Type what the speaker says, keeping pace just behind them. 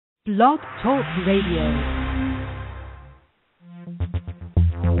Blog Talk Radio.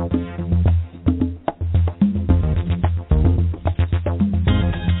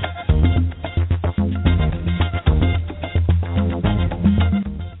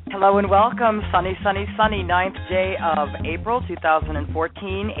 Hello and welcome, sunny, 9th day of April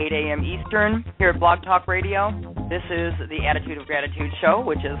 2014, 8 a.m. Eastern, here at Blog Talk Radio. This is the Attitude of Gratitude show,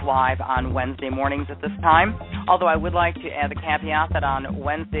 which is live on Wednesday mornings at this time. Although I would like to add the caveat that on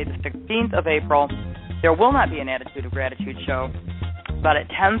Wednesday, the 16th of April, there will not be an Attitude of Gratitude show, but at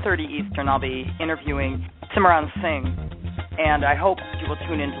 10:30 Eastern, I'll be interviewing Simran Singh, and I hope you will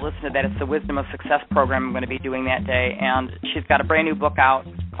tune in to listen to that. It's the Wisdom of Success program I'm going to be doing that day, and she's got a brand new book out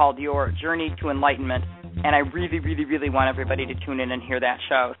called Your Journey to Enlightenment, and I really want everybody to tune in and hear that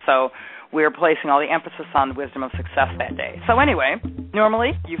show. So we're placing all the emphasis on the wisdom of success that day. So anyway,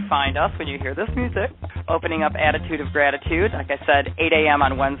 normally you find us when you hear this music, opening up Attitude of Gratitude, like I said, 8 a.m.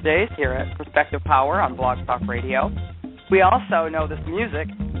 on Wednesdays here at Perspective Power on Blog Talk Radio. We also know this music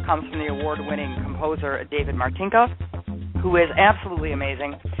comes from the award-winning composer David Martinka, who is absolutely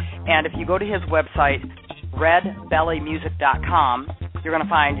amazing. And if you go to his website, redbellymusic.com, you're going to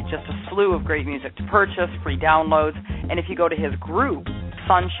find just a slew of great music to purchase, free downloads. And if you go to his group,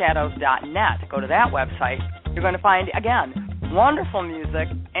 sunshadows.net, go to that website, you're going to find, again, wonderful music,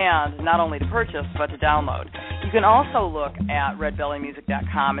 and not only to purchase, but to download. You can also look at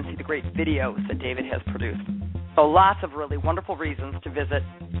redbellymusic.com and see the great videos that David has produced. So lots of really wonderful reasons to visit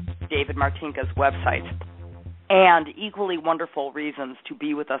David Martinka's website, and equally wonderful reasons to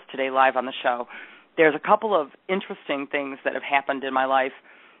be with us today live on the show. There's a couple of interesting things that have happened in my life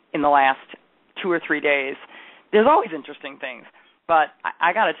in the last 2 or 3 days. There's always interesting things, but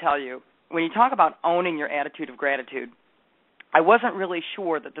I got to tell you, when you talk about owning your attitude of gratitude, I wasn't really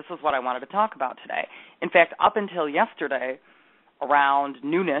sure that this is what I wanted to talk about today. In fact, up until yesterday, around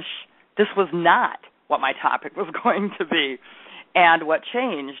noonish, this was not what my topic was going to be. And what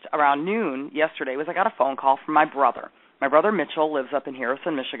changed around noon yesterday was I got a phone call from my brother. My brother Mitchell lives up in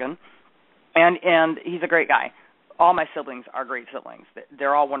Harrison, Michigan, and he's a great guy. All my siblings are great siblings.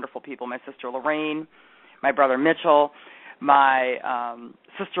 They're all wonderful people. My sister Lorraine, my brother Mitchell, my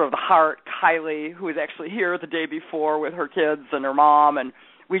sister of the heart, Kylie, who was actually here the day before with her kids and her mom, and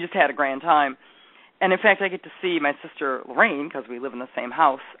we just had a grand time. And in fact, I get to see my sister Lorraine, because we live in the same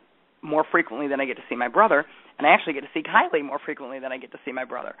house, more frequently than I get to see my brother, and I actually get to see Kylie more frequently than I get to see my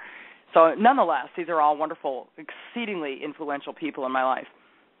brother. So nonetheless, these are all wonderful, exceedingly influential people in my life,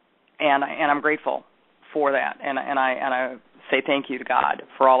 and I'm grateful for that, and I say thank you to God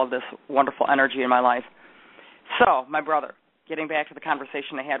for all of this wonderful energy in my life. So, my brother, getting back to the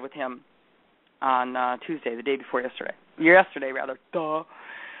conversation I had with him on Tuesday, the day before yesterday. Yesterday, rather. Duh.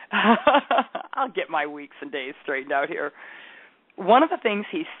 I'll get my weeks and days straightened out here. One of the things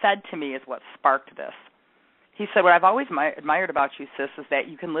he said to me is what sparked this. He said, what I've always admired about you, sis, is that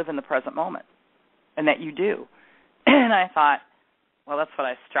you can live in the present moment, and that you do. And I thought, well, that's what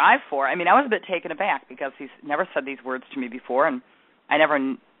I strive for. I mean, I was a bit taken aback because he's never said these words to me before, and I never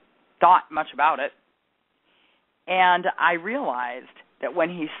thought much about it. And I realized that when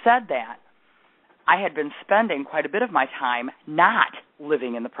he said that, I had been spending quite a bit of my time not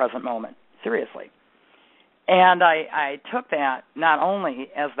living in the present moment, seriously. And I took that not only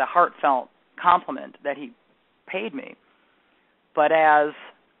as the heartfelt compliment that he paid me, but as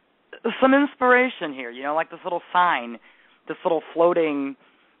some inspiration here, like this little sign, this little floating,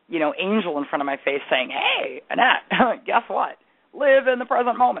 angel in front of my face saying, hey, Annette, guess what? Live in the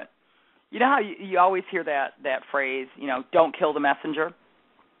present moment. You know how you always hear that phrase, don't kill the messenger?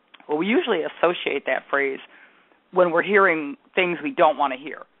 Well, we usually associate that phrase when we're hearing things we don't want to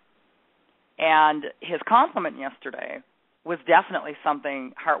hear. And his compliment yesterday was definitely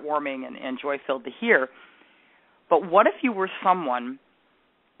something heartwarming and joy-filled to hear. But what if you were someone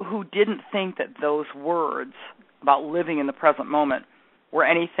who didn't think that those words about living in the present moment were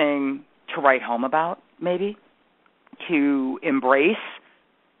anything to write home about, maybe, to embrace,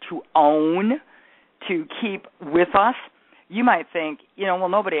 to own, to keep with us? You might think, well,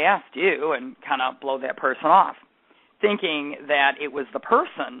 nobody asked you, and kind of blow that person off, thinking that it was the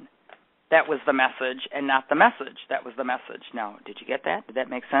person that was the message and not the message that was the message. Now, did you get that? Did that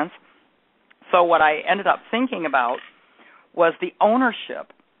make sense? So what I ended up thinking about was the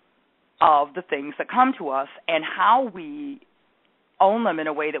ownership of the things that come to us and how we own them in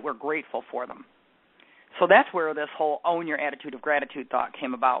a way that we're grateful for them. So that's where this whole own your attitude of gratitude thought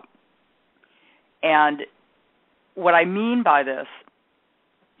came about. And what I mean by this,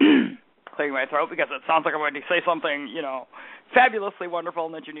 clearing my throat because it sounds like I'm going to say something, fabulously wonderful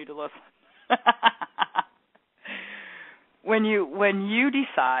and that you need to listen. when you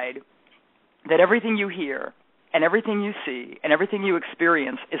decide that everything you hear and everything you see and everything you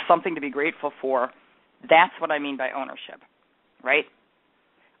experience is something to be grateful for, that's what I mean by ownership, right?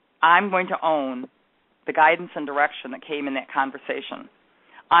 I'm going to own the guidance and direction that came in that conversation.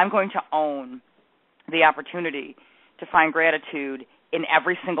 I'm going to own the opportunity to find gratitude in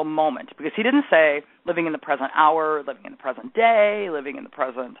every single moment, because he didn't say living in the present hour, living in the present day, living in the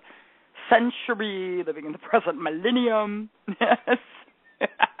present century, living in the present millennium.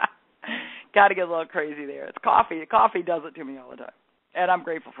 Got to get a little crazy there. It's coffee. Coffee does it to me all the time, and I'm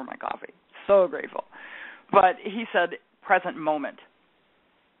grateful for my coffee. So grateful. But he said present moment.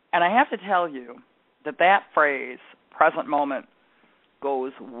 And I have to tell you that phrase, present moment,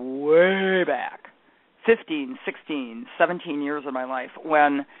 goes way back, 15, 16, 17 years of my life,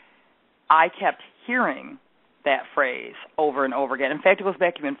 when I kept hearing that phrase over and over again. In fact, it goes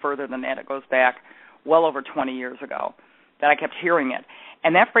back even further than that. It goes back well over 20 years ago that I kept hearing it.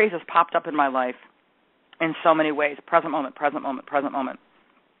 And that phrase has popped up in my life in so many ways, present moment, present moment, present moment,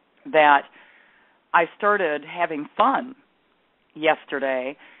 that I started having fun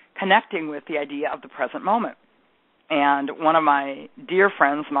yesterday connecting with the idea of the present moment. And one of my dear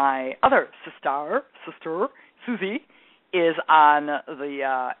friends, my other sister Susie, is on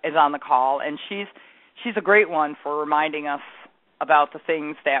the call, and she's a great one for reminding us about the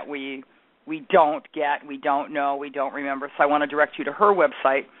things that we don't get, we don't know, we don't remember. So I want to direct you to her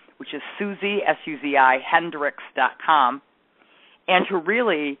website, which is Susie, S-U-Z-I, Hendricks.com, and to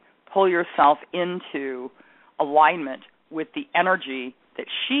really pull yourself into alignment with the energy that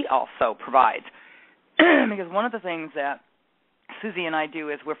she also provides. Because one of the things that Susie and I do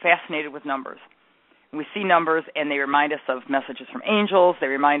is we're fascinated with numbers. We see numbers, and they remind us of messages from angels. They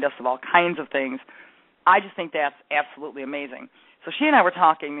remind us of all kinds of things. I just think that's absolutely amazing. So she and I were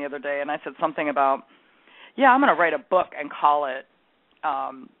talking the other day, and I said something about, I'm going to write a book and call it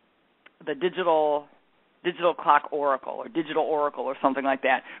the Digital Clock Oracle, or Digital Oracle, or something like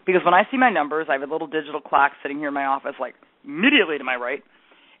that. Because when I see my numbers, I have a little digital clock sitting here in my office, like immediately to my right.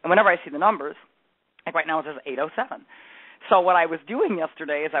 And whenever I see the numbers, like right now it says 8:07. So what I was doing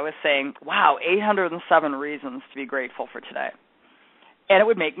yesterday is I was saying, wow, 807 reasons to be grateful for today. And it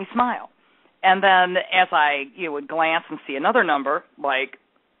would make me smile. And then as I would glance and see another number, like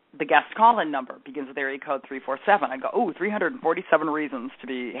the guest call-in number begins with area code 347, I'd go, 347 reasons to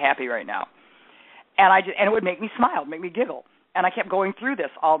be happy right now. And it would make me smile, make me giggle. And I kept going through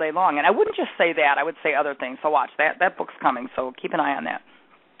this all day long. And I wouldn't just say that. I would say other things. So watch, that book's coming, so keep an eye on that.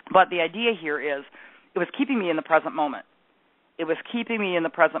 But the idea here is it was keeping me in the present moment. It was keeping me in the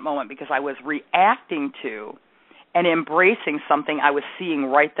present moment because I was reacting to and embracing something I was seeing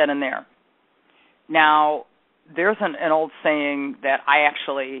right then and there. Now, there's an old saying that I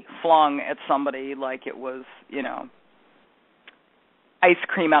actually flung at somebody like it was, ice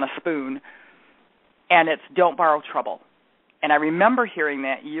cream on a spoon, and it's don't borrow trouble. And I remember hearing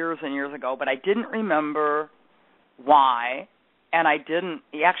that years and years ago, but I didn't remember why, and I didn't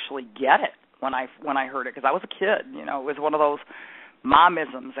actually get it when I heard it, because I was a kid. It was one of those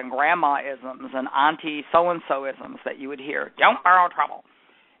momisms and grandma-isms and auntie so-and-so-isms that you would hear, don't borrow trouble.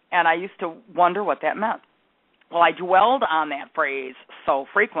 And I used to wonder what that meant. Well, I dwelled on that phrase so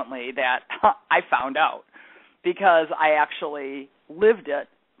frequently that I found out, because I actually lived it,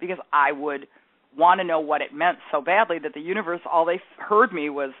 because I would want to know what it meant so badly that the universe, all they heard me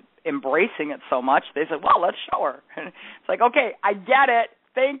was embracing it so much, they said, well, let's show her. It's like, okay, I get it.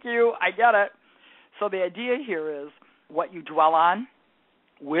 Thank you. I get it. So the idea here is what you dwell on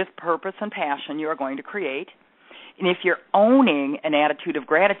with purpose and passion, you are going to create. And if you're owning an attitude of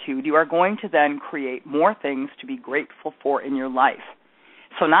gratitude, you are going to then create more things to be grateful for in your life.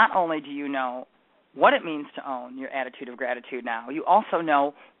 So not only do you know what it means to own your attitude of gratitude now, you also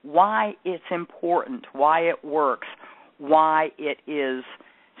know why it's important, why it works, why it is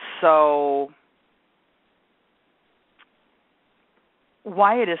so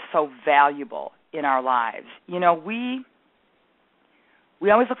valuable in our lives. We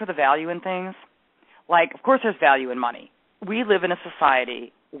always look for the value in things. Like, of course, there's value in money. We live in a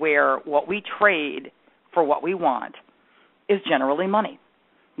society where what we trade for what we want is generally money.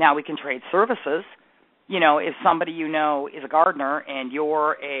 Now, we can trade services. If somebody is a gardener and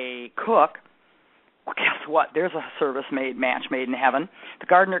you're a cook, well, guess what? There's a match made in heaven. The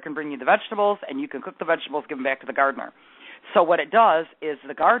gardener can bring you the vegetables, and you can cook the vegetables, give them back to the gardener. So what it does is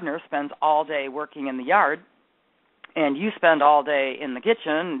the gardener spends all day working in the yard, and you spend all day in the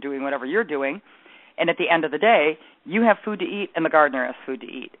kitchen doing whatever you're doing, and at the end of the day, you have food to eat and the gardener has food to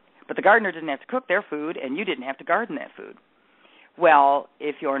eat. But the gardener didn't have to cook their food, and you didn't have to garden that food. Well,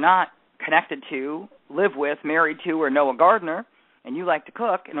 if you're not connected to live with, married to, or know a gardener, and you like to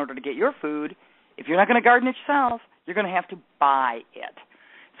cook in order to get your food, if you're not going to garden it yourself, you're going to have to buy it.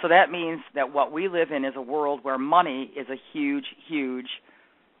 So that means that what we live in is a world where money is a huge, huge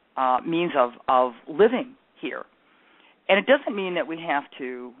means of living here. And it doesn't mean that we have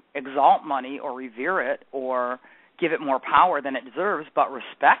to exalt money or revere it or give it more power than it deserves, but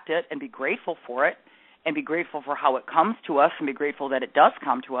respect it and be grateful for it and be grateful for how it comes to us and be grateful that it does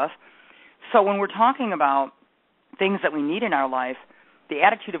come to us. So when we're talking about things that we need in our life, the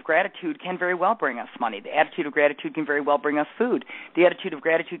attitude of gratitude can very well bring us money. The attitude of gratitude can very well bring us food. The attitude of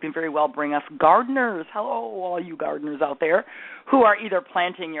gratitude can very well bring us gardeners. Hello, all you gardeners out there who are either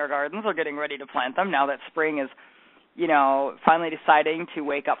planting your gardens or getting ready to plant them now that spring is, finally deciding to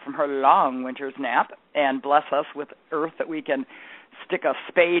wake up from her long winter's nap and bless us with earth that we can stick a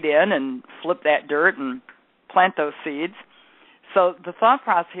spade in and flip that dirt and plant those seeds. So the thought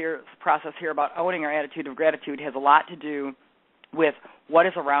process here about owning our attitude of gratitude has a lot to do with what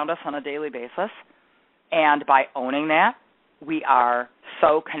is around us on a daily basis. And by owning that, we are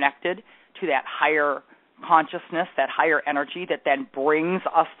so connected to that higher consciousness, that higher energy that then brings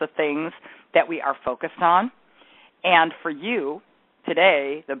us the things that we are focused on. And for you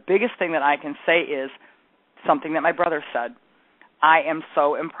today, the biggest thing that I can say is something that my brother said. I am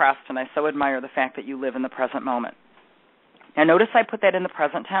so impressed and I so admire the fact that you live in the present moment. Now notice I put that in the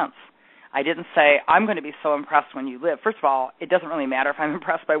present tense. I didn't say, I'm going to be so impressed when you live. First of all, it doesn't really matter if I'm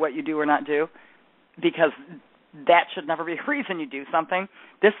impressed by what you do or not do, because that should never be a reason you do something.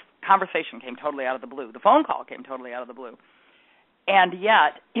 This conversation came totally out of the blue. The phone call came totally out of the blue. And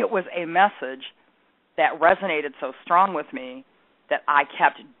yet, it was a message that resonated so strong with me that I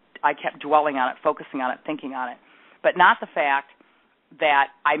kept dwelling on it, focusing on it, thinking on it. But not the fact that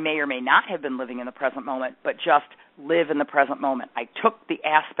I may or may not have been living in the present moment, but just live in the present moment. I took the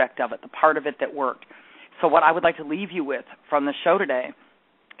aspect of it, the part of it that worked. So what I would like to leave you with from the show today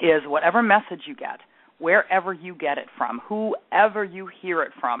is whatever message you get, wherever you get it from, whoever you hear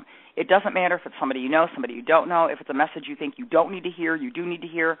it from, it doesn't matter if it's somebody you know, somebody you don't know, if it's a message you think you don't need to hear, you do need to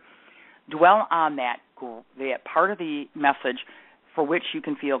hear, dwell on that part of the message for which you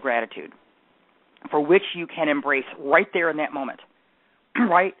can feel gratitude, for which you can embrace right there in that moment.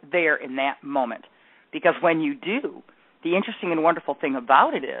 Right there in that moment. Because when you do, the interesting and wonderful thing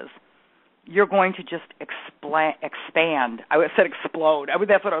about it is you're going to just expand. I said explode.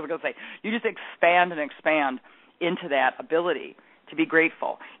 That's what I was going to say. You just expand and expand into that ability to be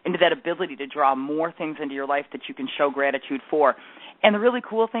grateful, into that ability to draw more things into your life that you can show gratitude for. And the really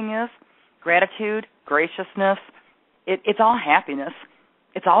cool thing is gratitude, graciousness, it's all happiness.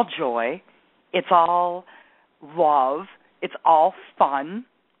 It's all joy. It's all love. It's all fun.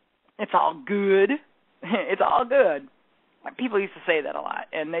 It's all good. It's all good. People used to say that a lot,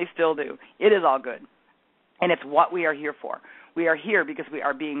 and they still do. It is all good. And it's what we are here for. We are here because we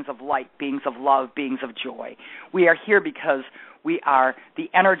are beings of light, beings of love, beings of joy. We are here because we are the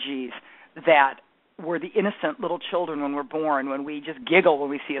energies that were the innocent little children when we're born, when we just giggle when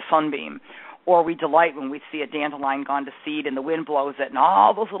we see a sunbeam, or we delight when we see a dandelion gone to seed and the wind blows it, and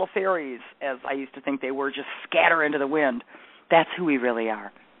all those little fairies, as I used to think they were, just scatter into the wind. That's who we really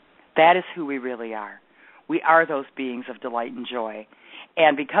are. That is who we really are. We are those beings of delight and joy.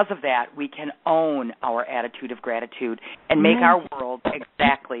 And because of that, we can own our attitude of gratitude and make our world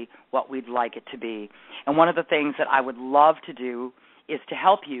exactly what we'd like it to be. And one of the things that I would love to do is to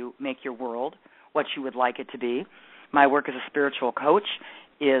help you make your world what you would like it to be. My work as a spiritual coach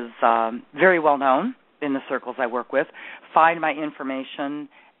is very well known in the circles I work with. Find my information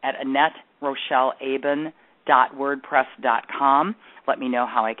at Annette Rochelle Aben.wordpress.com. Let me know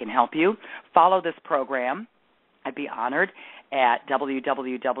how I can help you. Follow this program. I'd be honored at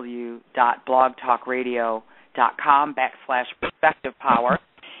www.blogtalkradio.com/perspective power.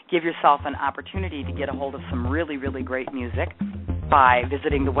 Give yourself an opportunity to get a hold of some really, really great music by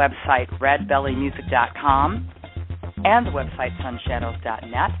visiting the website redbellymusic.com and the website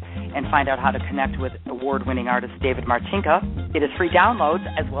sunshadows.net, and find out how to connect with award-winning artist David Martinka. It is free downloads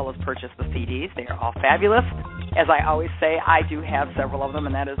as well as purchase the CDs. They are all fabulous. As I always say, I do have several of them,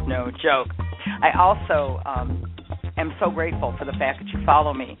 and that is no joke. I also am so grateful for the fact that you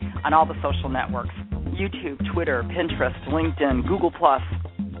follow me on all the social networks, YouTube, Twitter, Pinterest, LinkedIn, Google+,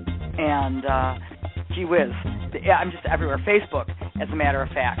 and gee whiz, I'm just everywhere, Facebook, as a matter of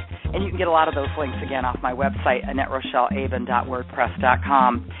fact. And you can get a lot of those links, again, off my website,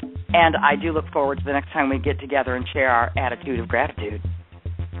 AnnetteRochelleAben.wordpress.com. And I do look forward to the next time we get together and share our attitude of gratitude.